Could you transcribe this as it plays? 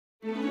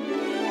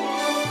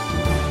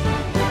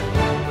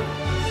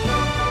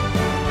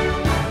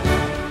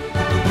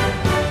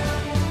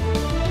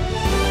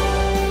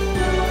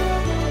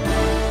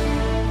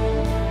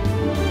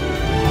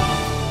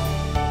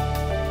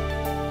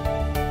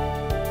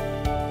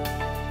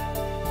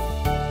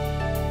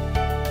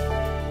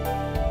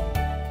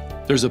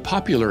There's a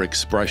popular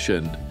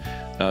expression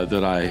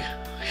that I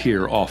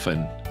hear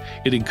often.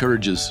 It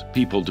encourages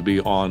people to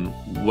be on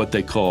what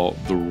they call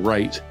the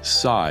right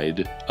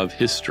side of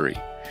history.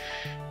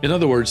 In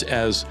other words,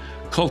 as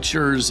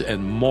cultures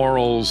and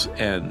morals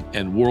and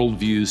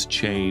worldviews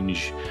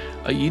change,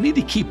 you need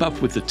to keep up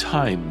with the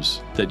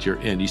times that you're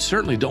in. You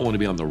certainly don't want to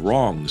be on the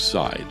wrong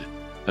side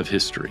of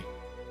history.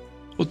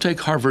 We'll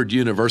take Harvard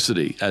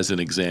University as an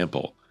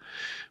example.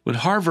 When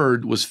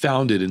Harvard was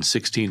founded in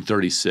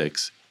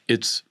 1636,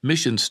 its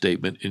mission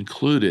statement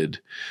included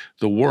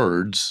the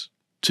words,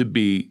 "To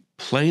be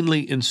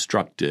plainly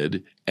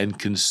instructed and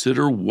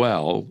consider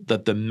well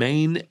that the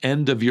main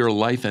end of your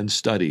life and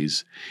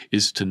studies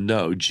is to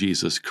know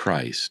Jesus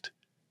Christ."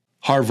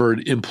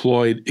 Harvard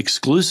employed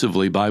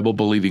exclusively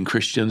Bible-believing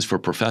Christians for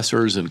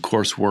professors, and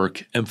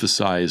coursework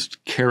emphasized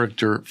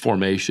character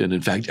formation.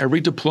 In fact,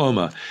 every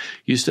diploma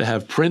used to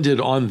have printed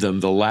on them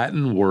the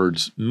Latin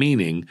words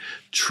meaning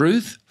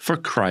truth for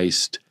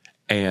Christ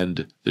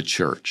and the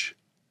church.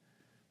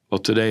 Well,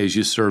 today, as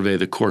you survey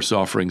the course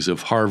offerings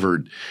of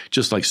Harvard,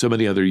 just like so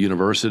many other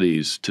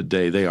universities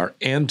today, they are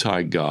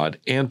anti-God,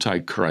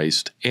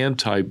 anti-Christ,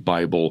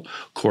 anti-Bible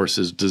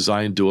courses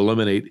designed to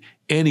eliminate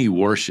any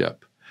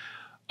worship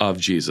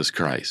of Jesus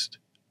Christ.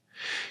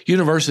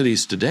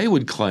 Universities today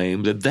would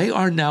claim that they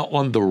are now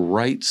on the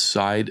right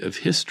side of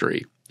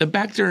history. And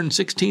back there in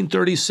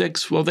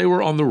 1636, well, they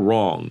were on the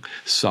wrong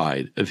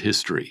side of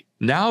history.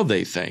 Now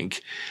they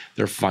think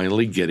they're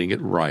finally getting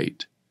it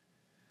right.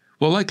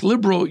 Well, like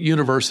liberal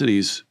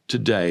universities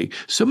today,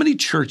 so many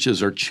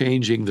churches are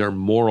changing their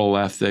moral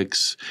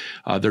ethics,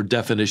 their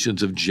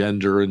definitions of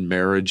gender and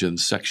marriage and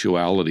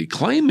sexuality,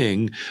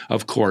 claiming,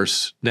 of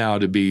course, now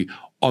to be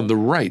on the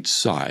right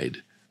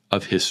side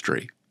of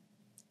history.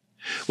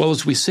 Well,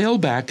 as we sail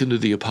back into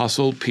the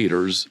Apostle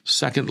Peter's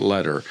second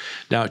letter,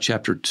 now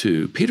chapter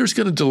 2, Peter's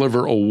going to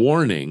deliver a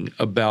warning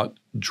about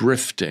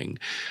drifting,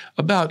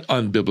 about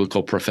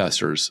unbiblical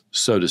professors,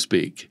 so to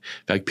speak.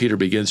 In fact, Peter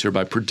begins here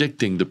by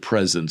predicting the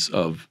presence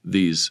of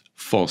these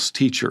false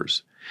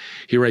teachers.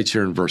 He writes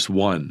here in verse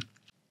 1,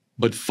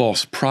 "But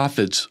false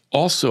prophets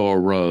also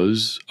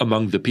arose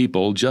among the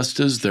people, just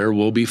as there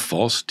will be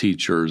false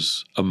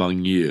teachers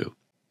among you."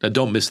 Now,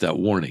 don't miss that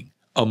warning.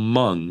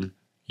 Among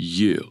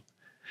you.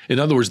 In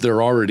other words,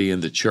 they're already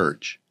in the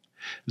church.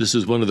 This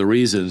is one of the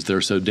reasons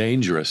they're so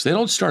dangerous. They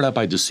don't start out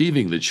by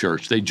deceiving the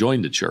church. They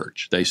join the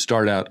church. They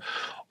start out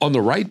on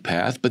the right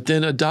path, but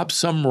then adopt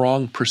some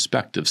wrong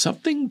perspective.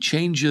 Something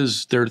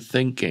changes their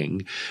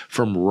thinking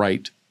from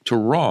right to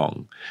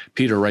wrong.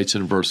 Peter writes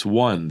in verse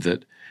 1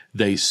 that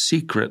they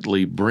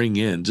secretly bring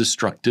in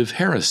destructive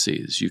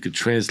heresies. You could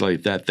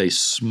translate that they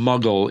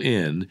smuggle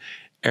in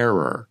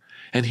error.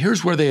 And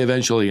here's where they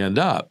eventually end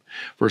up.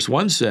 Verse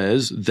 1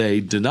 says, they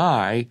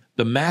deny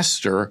the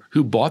master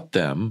who bought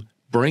them,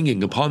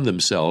 bringing upon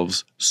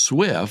themselves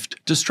swift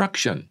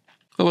destruction.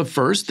 Well, at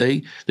first,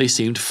 they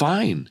seemed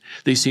fine.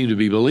 They seemed to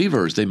be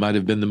believers. They might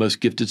have been the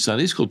most gifted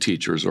Sunday school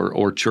teachers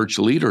or church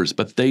leaders,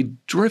 but they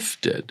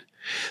drifted.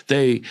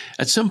 They,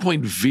 at some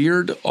point,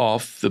 veered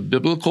off the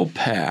biblical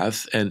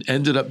path and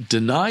ended up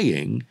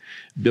denying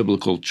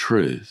biblical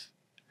truth.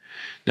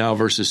 Now,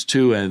 verses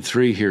 2 and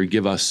 3 here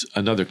give us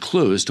another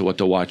clue as to what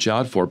to watch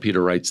out for.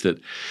 Peter writes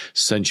that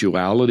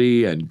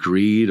sensuality and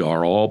greed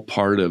are all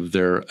part of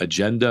their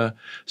agenda.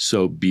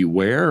 So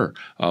beware,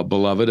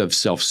 beloved, of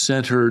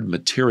self-centered,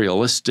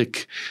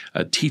 materialistic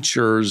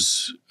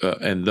teachers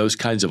and those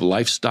kinds of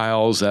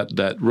lifestyles.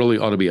 That really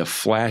ought to be a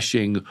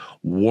flashing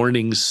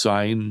warning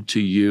sign to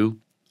you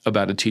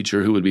about a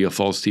teacher who would be a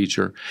false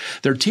teacher.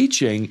 Their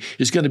teaching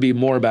is going to be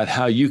more about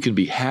how you can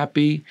be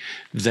happy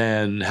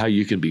than how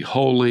you can be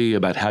holy,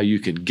 about how you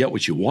can get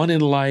what you want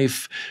in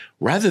life,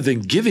 rather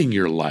than giving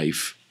your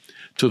life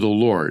to the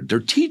Lord. Their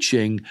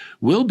teaching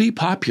will be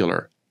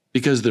popular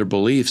because their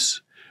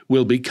beliefs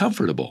will be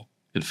comfortable.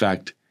 In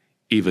fact,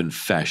 even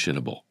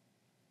fashionable.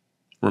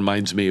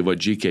 Reminds me of what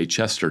G.K.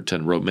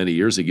 Chesterton wrote many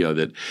years ago,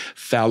 that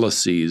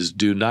fallacies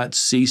do not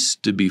cease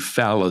to be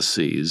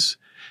fallacies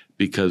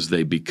because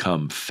they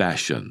become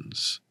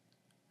fashions.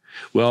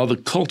 Well, the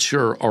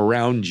culture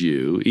around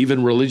you,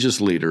 even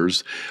religious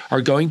leaders,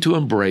 are going to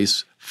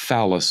embrace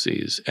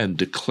fallacies and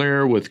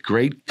declare with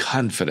great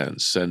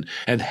confidence and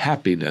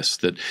happiness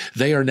that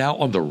they are now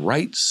on the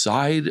right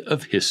side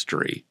of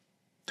history.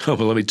 Oh,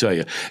 but let me tell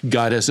you,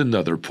 God has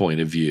another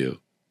point of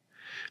view.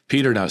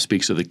 Peter now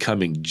speaks of the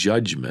coming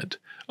judgment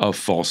of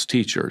false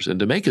teachers. And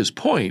to make his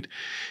point,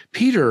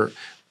 Peter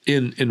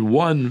in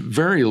one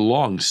very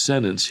long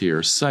sentence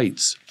here,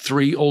 cites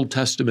 3 Old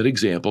Testament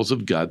examples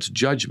of God's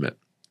judgment.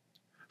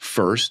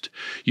 First,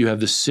 you have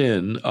the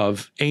sin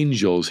of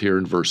angels here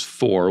in verse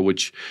 4,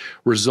 which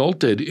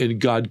resulted in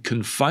God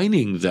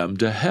confining them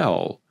to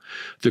hell.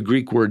 The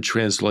Greek word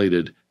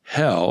translated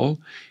hell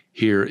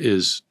here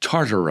is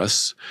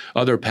Tartarus.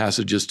 Other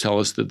passages tell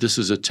us that this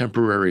is a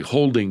temporary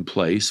holding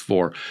place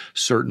for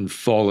certain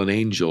fallen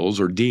angels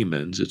or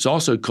demons. It's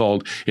also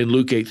called, in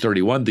Luke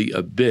 8:31, the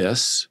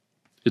abyss.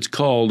 It's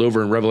called,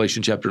 over in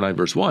Revelation chapter 9,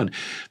 verse 1,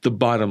 the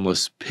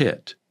bottomless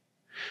pit.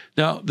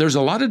 Now, there's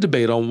a lot of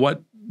debate on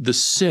what the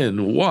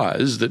sin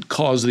was that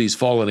caused these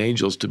fallen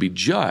angels to be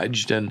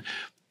judged and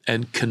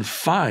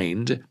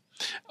confined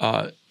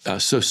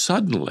so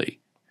suddenly?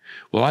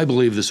 Well, I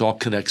believe this all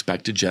connects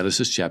back to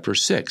Genesis chapter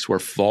 6, where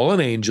fallen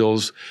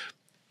angels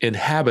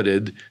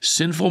inhabited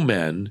sinful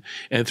men,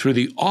 and through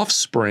the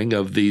offspring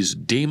of these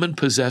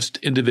demon-possessed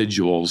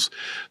individuals,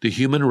 the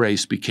human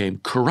race became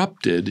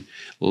corrupted,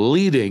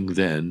 leading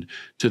then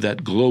to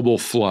that global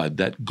flood,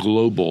 that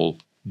global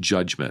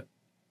judgment.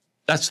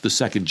 That's the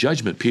second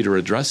judgment Peter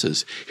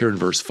addresses here in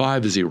verse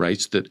 5 as he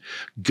writes that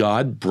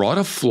God brought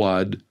a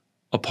flood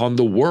upon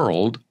the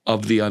world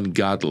of the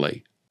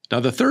ungodly. Now,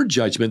 the third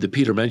judgment that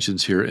Peter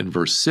mentions here in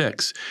verse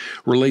 6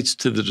 relates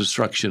to the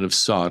destruction of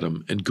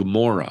Sodom and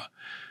Gomorrah.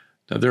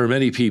 Now, there are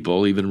many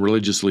people, even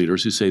religious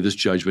leaders, who say this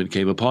judgment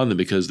came upon them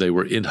because they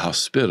were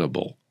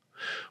inhospitable.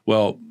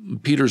 Well,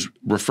 Peter's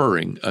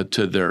referring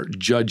to their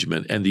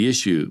judgment, and the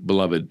issue,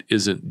 beloved,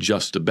 isn't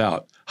just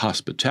about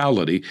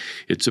hospitality,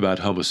 it's about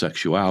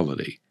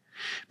homosexuality.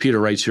 Peter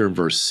writes here in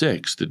verse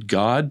 6 that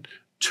God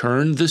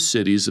turned the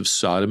cities of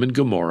Sodom and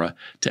Gomorrah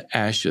to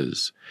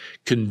ashes,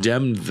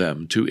 condemned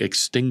them to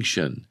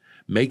extinction,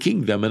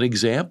 making them an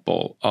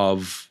example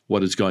of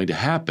what is going to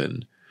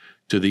happen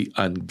to the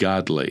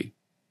ungodly.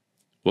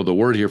 Well, the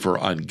word here for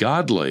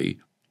ungodly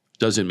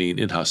doesn't mean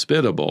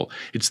inhospitable.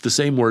 It's the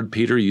same word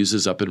Peter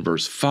uses up in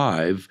verse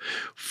 5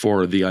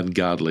 for the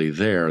ungodly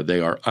there. They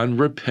are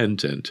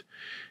unrepentant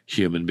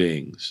human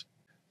beings.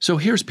 So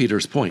here's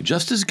Peter's point.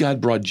 Just as God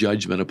brought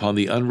judgment upon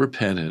the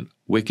unrepentant,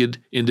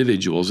 wicked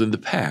individuals in the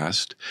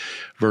past,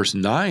 verse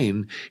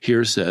 9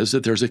 here says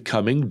that there's a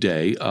coming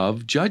day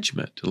of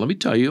judgment. And let me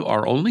tell you,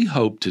 our only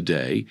hope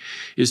today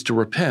is to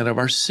repent of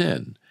our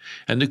sin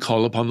and to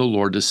call upon the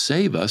Lord to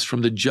save us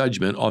from the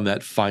judgment on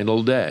that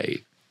final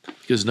day.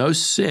 Because no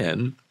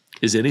sin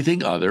is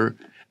anything other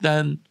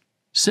than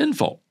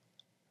sinful.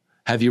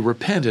 Have you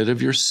repented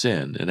of your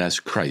sin and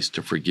asked Christ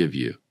to forgive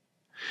you?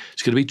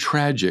 It's going to be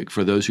tragic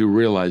for those who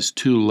realize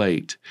too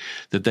late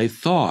that they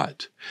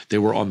thought they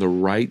were on the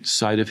right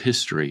side of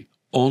history,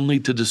 only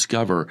to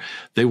discover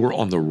they were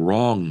on the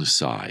wrong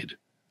side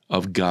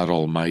of God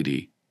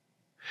Almighty.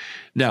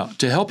 Now,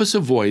 to help us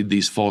avoid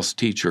these false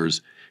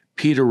teachers,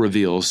 Peter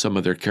reveals some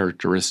of their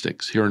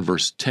characteristics. Here in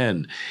verse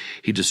 10,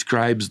 he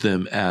describes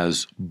them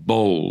as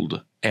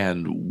bold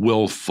and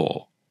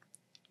willful.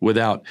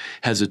 Without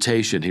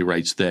hesitation, he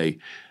writes, they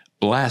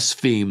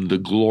blaspheme the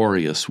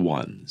glorious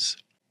ones.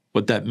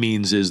 What that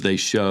means is they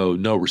show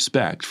no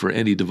respect for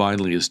any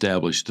divinely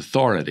established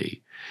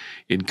authority.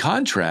 In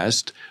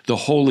contrast, the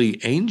holy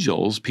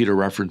angels, Peter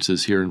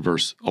references here in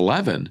verse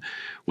 11,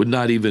 would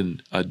not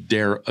even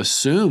dare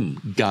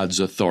assume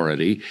God's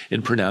authority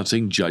in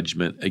pronouncing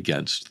judgment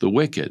against the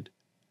wicked.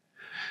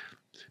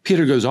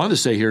 Peter goes on to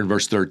say here in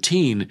verse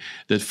 13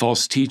 that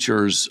false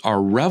teachers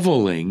are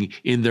reveling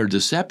in their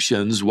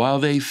deceptions while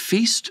they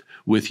feast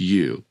with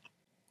you.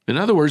 In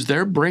other words,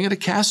 they're bringing a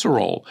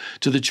casserole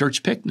to the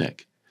church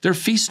picnic. They're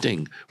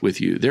feasting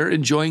with you. They're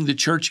enjoying the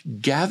church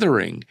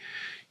gathering.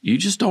 You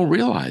just don't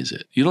realize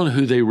it. You don't know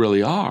who they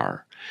really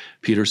are.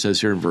 Peter says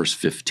here in verse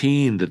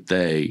 15 that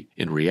they,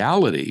 in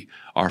reality,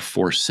 are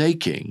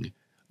forsaking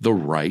the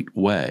right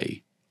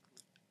way.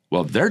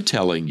 Well, they're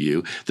telling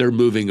you they're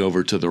moving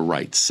over to the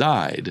right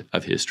side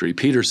of history.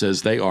 Peter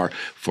says they are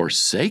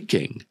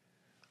forsaking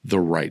the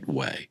right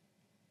way.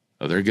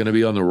 They're going to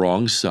be on the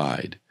wrong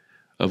side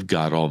of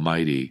God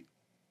Almighty.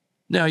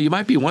 Now, you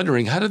might be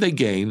wondering, how do they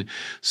gain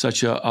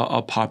such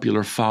a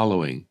popular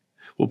following?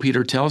 Well,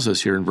 Peter tells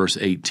us here in verse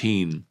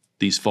 18,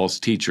 these false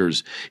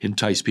teachers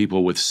entice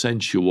people with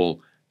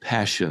sensual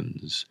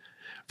passions.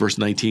 Verse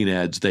 19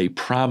 adds, they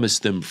promise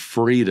them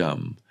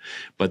freedom,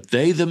 but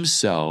they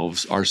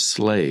themselves are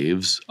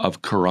slaves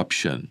of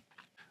corruption.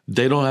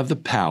 They don't have the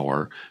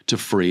power to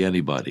free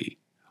anybody.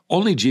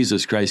 Only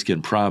Jesus Christ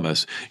can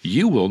promise,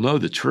 you will know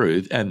the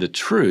truth, and the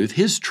truth,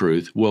 his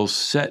truth, will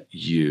set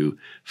you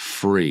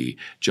free.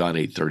 John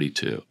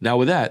 8:32. Now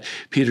with that,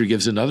 Peter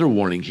gives another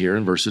warning here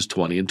in verses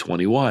 20 and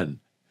 21.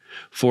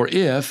 For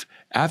if,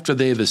 after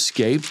they have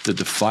escaped the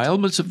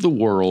defilements of the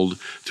world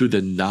through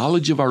the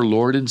knowledge of our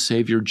Lord and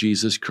Savior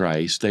Jesus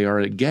Christ, they are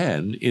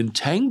again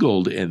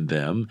entangled in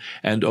them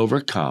and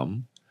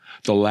overcome,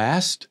 the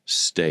last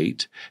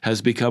state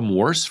has become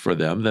worse for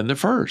them than the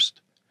first.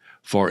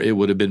 For it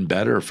would have been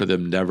better for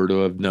them never to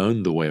have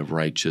known the way of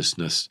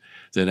righteousness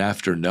than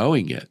after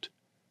knowing it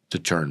to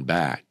turn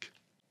back.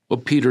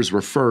 Well, Peter's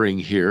referring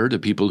here to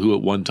people who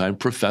at one time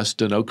professed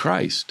to know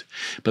Christ,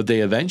 but they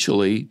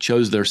eventually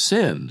chose their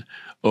sin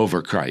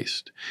over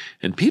Christ.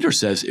 And Peter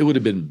says it would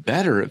have been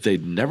better if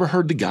they'd never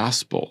heard the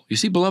gospel. You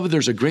see, beloved,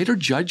 there's a greater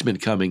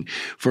judgment coming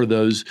for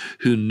those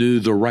who knew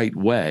the right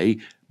way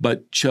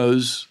but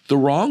chose the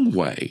wrong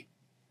way.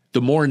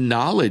 The more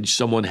knowledge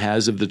someone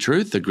has of the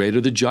truth, the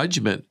greater the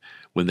judgment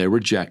when they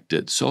reject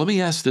it. So let me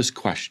ask this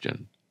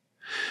question.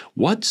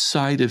 What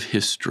side of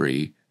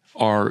history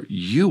are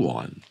you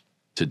on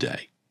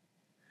today?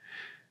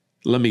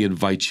 Let me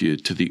invite you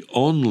to the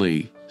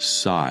only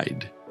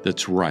side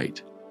that's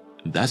right.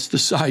 That's the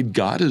side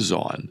God is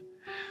on.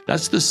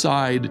 That's the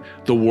side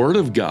the Word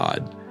of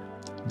God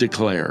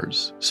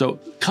declares. So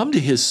come to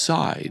his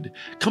side,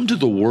 come to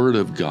the Word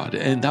of God,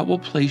 and that will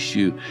place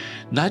you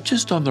not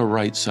just on the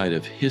right side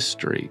of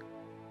history,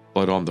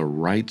 but on the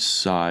right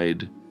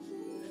side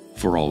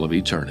for all of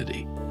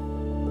eternity.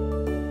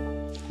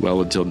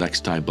 Well, until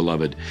next time,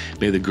 beloved,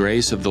 may the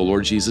grace of the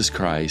Lord Jesus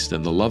Christ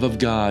and the love of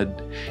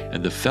God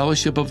and the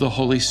fellowship of the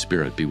Holy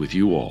Spirit be with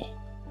you all.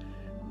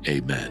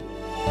 Amen.